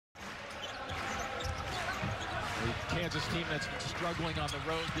A Kansas team that's been struggling on the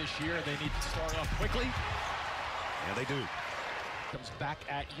road this year. They need to start off quickly. And they do. Comes back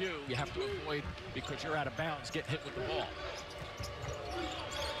at you. You have to avoid, because you're out of bounds, get hit with the ball.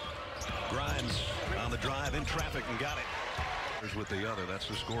 Grimes on the drive in traffic and got it. Here's with the other. That's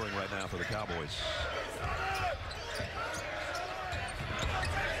the scoring right now for the Cowboys.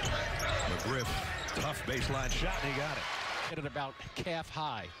 McGriff, tough baseline shot, and he got it. Hit it about calf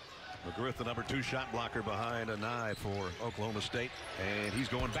high. McGriff, the number 2 shot blocker behind a nine for Oklahoma State. And he's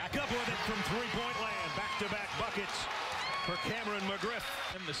going back up with it from three-point land. Back-to-back buckets for Cameron McGriff.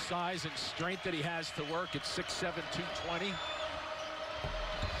 And the size and strength that he has to work at 6'7", 220.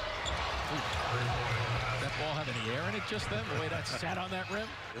 That ball have any air in it just then, the way that sat on that rim?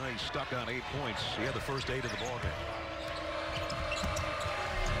 You know, he's stuck on 8 points. He had the first 8 of the ball game.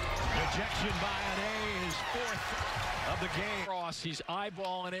 Rejection by an A, his 4th of the game. Cross, he's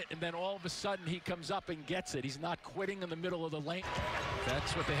eyeballing it, and then all of a sudden he comes up and gets it. He's not quitting in the middle of the lane.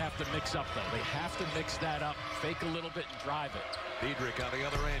 That's what they have to mix up, though. They have to mix that up, fake a little bit and drive it. Dedric on the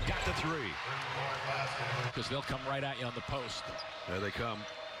other end, got the 3. Because they'll come right at you on the post. There they come.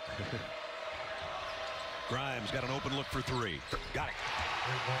 Grimes got an open look for 3. Got it.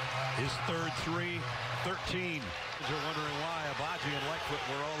 His 3rd 3, 13. You're wondering why Abaji and Lightfoot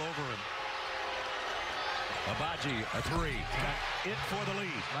were all over him. Abaji, a 3. Got it for the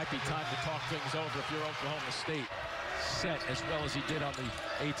lead. Might be time to talk things over if you're Oklahoma State. Set as well as he did on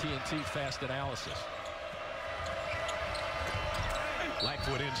the AT&T fast analysis.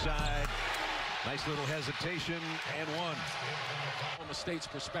 Lightfoot inside. Nice little hesitation and 1. Oklahoma State's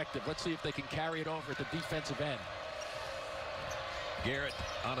perspective. Let's see if they can carry it over at the defensive end. Garrett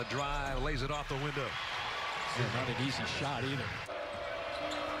on a drive, lays it off the window. Not an easy shot either.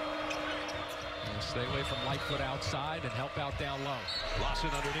 Stay away from Lightfoot outside and help out down low. Lawson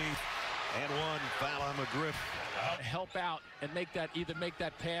underneath, and 1 foul on McGriff. Help out and make that, either make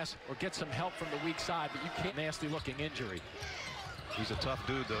that pass or get some help from the weak side, but you can't. Nasty looking injury. He's a tough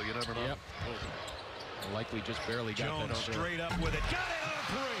dude, though. You never know. Yep. Likely just barely got Jones that over. Straight up with it. Got it on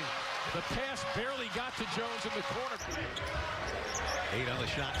 3. The pass barely got to Jones in the corner. 8 on the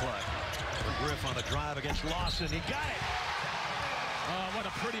shot clock. McGriff on the drive against Lawson. He got it. What a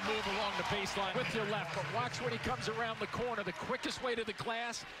pretty move along the baseline with your left. But watch when he comes around the corner. The quickest way to the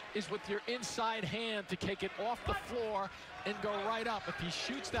glass is with your inside hand to take it off the floor and go right up. If he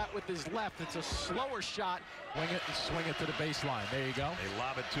shoots that with his left, it's a slower shot. Wing it and swing it to the baseline. There you go. They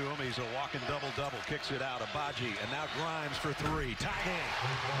lob it to him. He's a walking double-double. Kicks it out. Abaji. And now Grimes for 3. Tie game.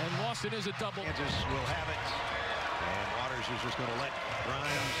 And Lawson is a double. Kansas will have it. And Waters is just going to let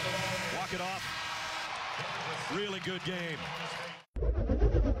Grimes walk it off. Really good game.